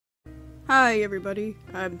Hi everybody,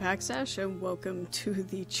 I'm Paxash and welcome to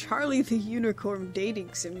the Charlie the Unicorn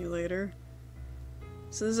Dating Simulator.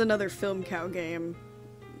 So this is another film cow game,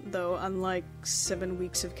 though unlike 7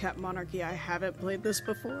 Weeks of Cat Monarchy I haven't played this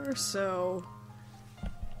before, so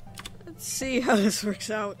let's see how this works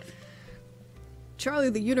out.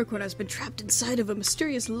 Charlie the Unicorn has been trapped inside of a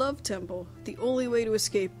mysterious love temple. The only way to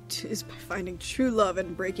escape is by finding true love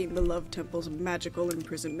and breaking the love temple's magical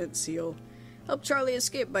imprisonment seal. Help Charlie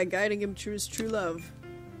escape by guiding him to his true love.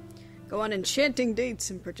 Go on enchanting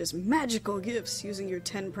dates and purchase magical gifts using your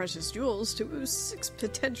 10 precious jewels to woo 6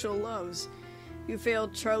 potential loves. If you fail,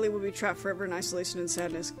 Charlie will be trapped forever in isolation and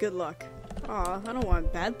sadness. Good luck. Aw, I don't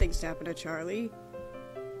want bad things to happen to Charlie.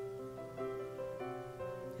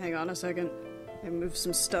 Hang on a second. I moved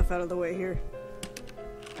some stuff out of the way here.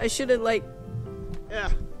 I should have,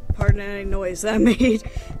 pardon any noise that made.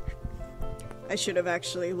 I should have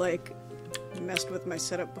actually, messed with my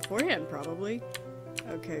setup beforehand, probably.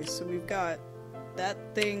 Okay, so we've got that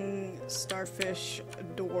thing, Starfish,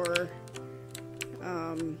 door,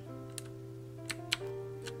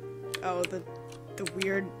 oh, the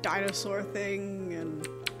weird dinosaur thing, and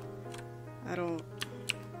I don't...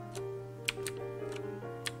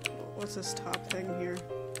 What's this top thing here?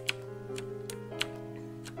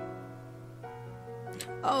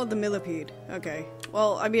 Oh, the millipede. Okay.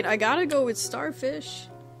 Well, I mean, I gotta go with Starfish.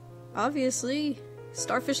 Obviously.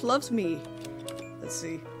 Starfish loves me. Let's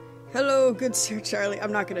see. Hello, good Sir Charlie.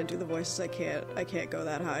 I'm not gonna do the voices. I can't go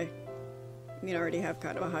that high. I mean, I already have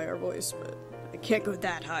kind of a higher voice, but I can't go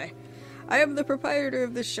that high. I am the proprietor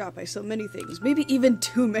of this shop. I sell many things. Maybe even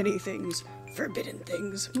too many things. Forbidden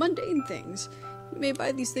things. Mundane things. You may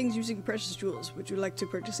buy these things using precious jewels. Would you like to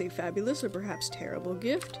purchase a fabulous or perhaps terrible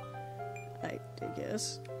gift? I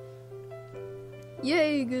guess.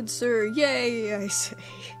 Yay, good sir. Yay, I say.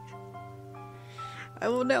 I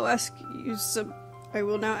will now ask you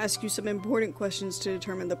some important questions to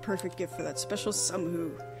determine the perfect gift for that special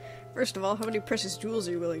someone. First of all, how many precious jewels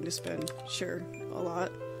are you willing to spend? Sure, a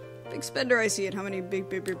lot. Big spender I see, and how many big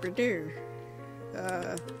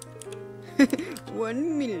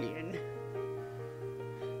 1 million.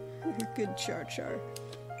 Good Char.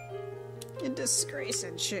 In disgrace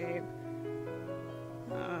and shame.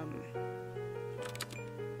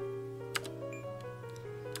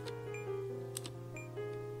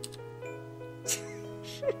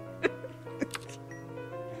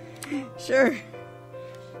 Sure.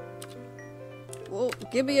 Well,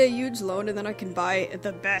 give me a huge loan and then I can buy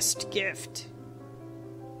the best gift.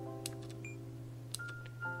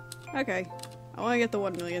 Okay. I want to get the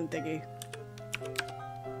 1 million thingy.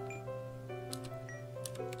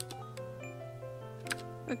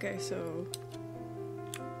 Okay, so...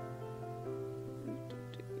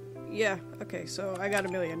 Yeah, okay, so I got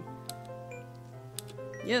 1 million.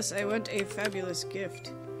 Yes, I want a fabulous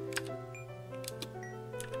gift.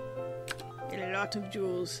 A lot of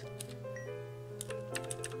jewels.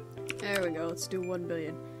 There we go, let's do 1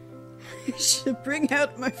 billion. Should bring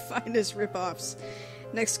out my finest rip-offs.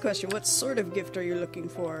 Next question, what sort of gift are you looking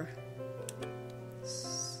for?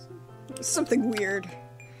 Something weird.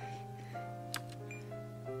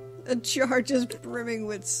 A jar just brimming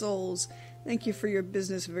with souls. Thank you for your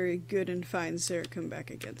business, very good and fine, sir. Come back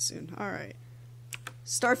again soon. Alright.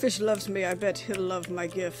 Starfish loves me, I bet he'll love my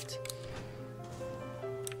gift.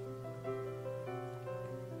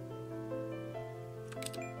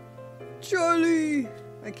 Charlie!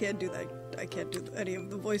 I can't do that. I can't do any of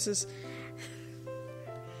the voices.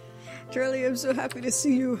 Charlie, I'm so happy to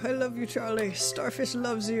see you. I love you, Charlie. Starfish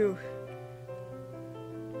loves you.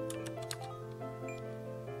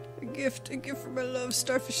 A gift for my love.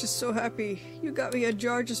 Starfish is so happy. You got me a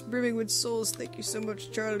jar just brimming with souls. Thank you so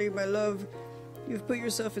much, Charlie, my love. You've put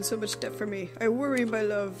yourself in so much debt for me. I worry, my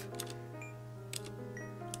love.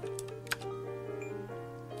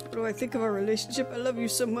 What do I think of our relationship? I love you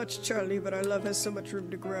so much, Charlie, but our love has so much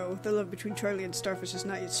room to grow. The love between Charlie and Starfish is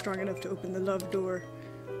not yet strong enough to open the love door.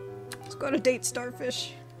 Let's go on a date,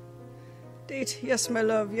 Starfish. Date? Yes, my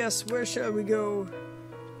love. Yes, where shall we go?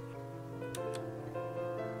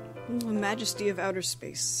 Ooh, Majesty of Outer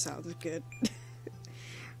Space. Sounds good.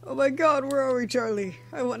 Oh my god, where are we, Charlie?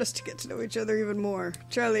 I want us to get to know each other even more.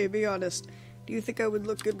 Charlie, be honest. Do you think I would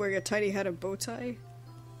look good wearing a tiny hat and bow tie?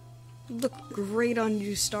 Look great on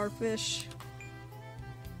you, Starfish.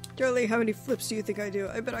 Charlie, how many flips do you think I do?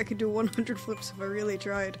 I bet I could do 100 flips if I really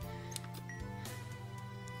tried.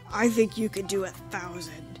 I think you could do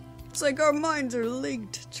 1,000. It's like our minds are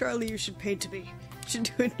linked. Charlie, you should paint me. You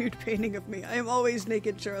should do a nude painting of me. I am always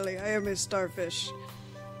naked, Charlie. I am a starfish.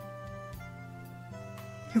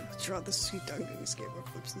 We'll draw the sweet dunking escape of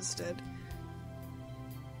flips instead.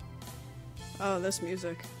 Oh, this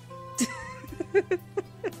music.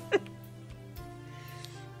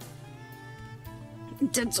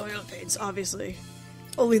 Intense oil paints, obviously.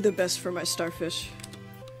 Only the best for my starfish.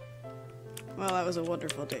 Well, that was a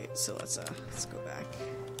wonderful date, so let's go back.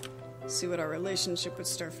 See what our relationship with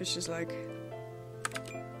Starfish is like.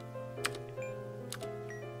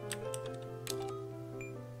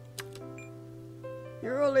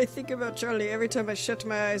 You're all I think about, Charlie. Every time I shut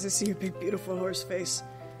my eyes, I see your big, beautiful horse face.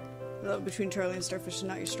 The love between Charlie and Starfish is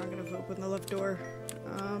not your strong enough to open the love door.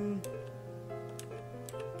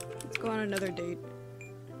 Let's go on another date.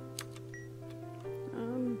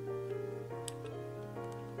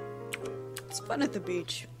 It's fun at the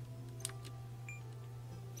beach.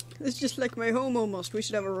 It's just like my home almost. We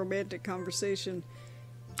should have a romantic conversation.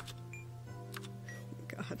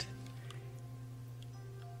 God.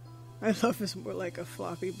 My love is more like a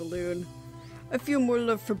floppy balloon. I feel more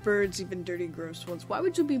love for birds, even dirty, gross ones. Why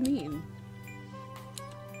would you be mean?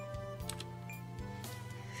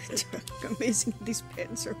 Amazing these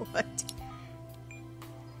pants or what?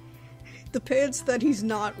 The pants that he's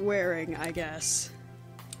not wearing, I guess.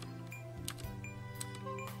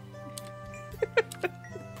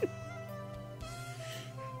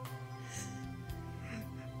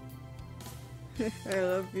 I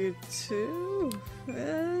love you too.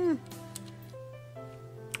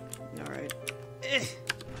 Alright.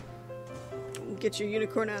 Get your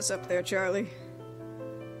unicorn ass up there, Charlie.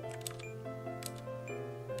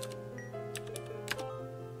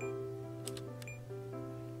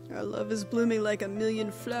 Our love is blooming like a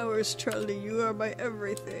million flowers, Charlie. You are my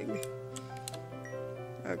everything.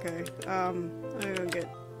 Okay, I'm gonna get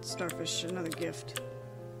Starfish another gift.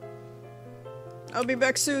 I'll be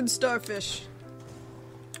back soon, Starfish.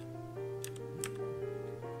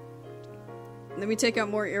 Let me take out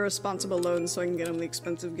more irresponsible loans so I can get him the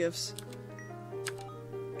expensive gifts.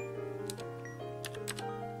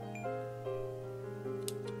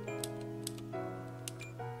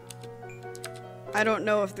 I don't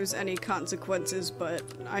know if there's any consequences, but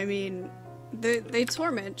I mean, they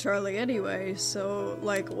torment Charlie anyway, so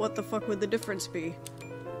like, what the fuck would the difference be?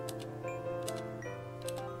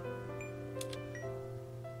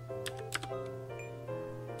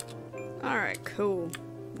 Alright, cool.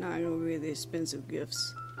 Now I'm gonna be the expensive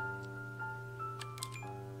gifts.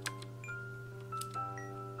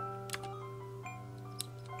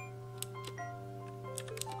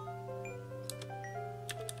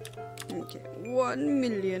 Okay, 1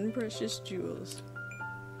 million precious jewels.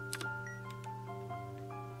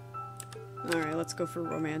 Alright, let's go for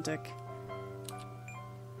romantic.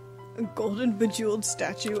 A golden bejeweled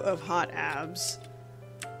statue of hot abs.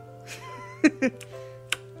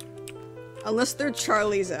 Unless they're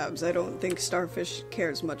Charlie's abs, I don't think Starfish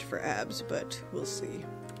cares much for abs, but we'll see.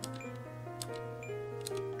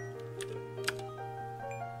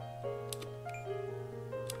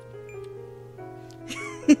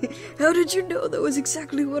 How did you know that was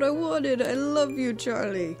exactly what I wanted? I love you,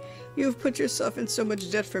 Charlie. You have put yourself in so much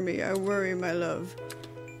debt for me. I worry, my love.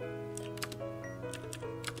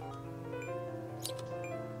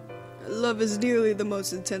 Love is nearly the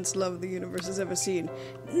most intense love the universe has ever seen.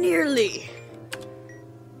 Nearly!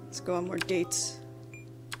 Let's go on more dates.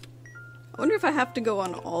 I wonder if I have to go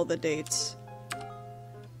on all the dates.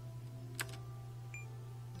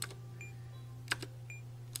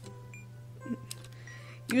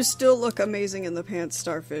 You still look amazing in the pants,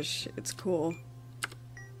 Starfish. It's cool.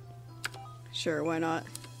 Sure, why not?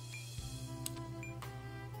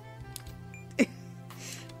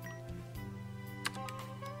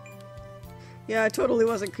 Yeah, I totally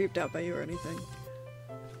wasn't creeped out by you or anything.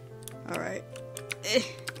 Alright.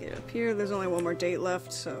 Get up here. There's only one more date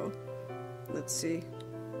left, so let's see.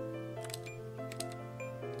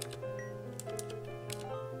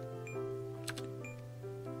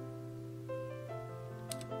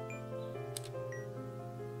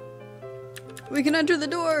 We can enter the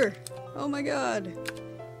door! Oh my god.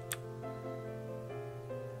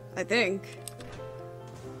 I think.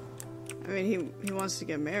 I mean, he wants to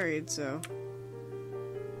get married, so...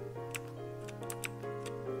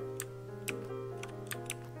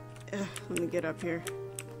 Let me get up here.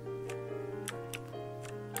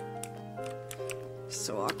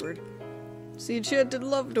 So awkward. See, enchanted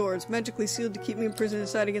love doors, magically sealed to keep me imprisoned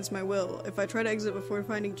inside against my will. If I try to exit before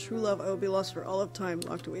finding true love, I will be lost for all of time,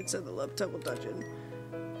 locked away inside the love temple dungeon.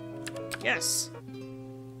 Yes!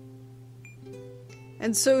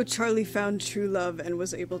 And so Charlie found true love and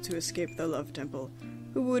was able to escape the love temple.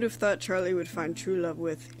 Who would have thought Charlie would find true love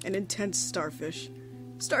with an intense starfish?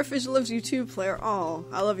 Starfish loves you too, player. Aw,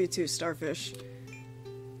 I love you too, Starfish.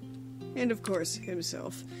 And of course,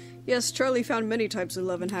 himself. Yes, Charlie found many types of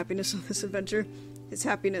love and happiness on this adventure. His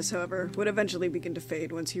happiness, however, would eventually begin to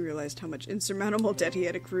fade once he realized how much insurmountable debt he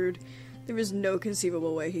had accrued. There was no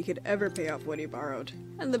conceivable way he could ever pay off what he borrowed,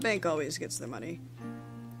 and the bank always gets the money.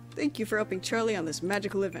 Thank you for helping Charlie on this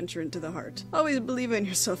magical adventure into the heart. Always believe in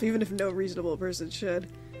yourself, even if no reasonable person should.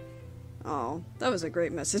 Oh, that was a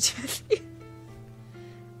great message.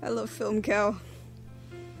 I love Film Cow.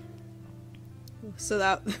 So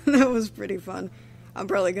that was pretty fun. I'm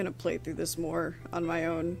probably gonna play through this more on my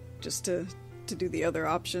own, just to do the other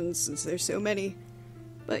options, since there's so many.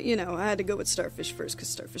 But, you know, I had to go with Starfish first, because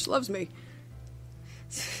Starfish loves me.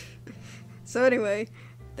 So anyway,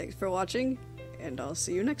 thanks for watching, and I'll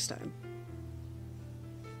see you next time.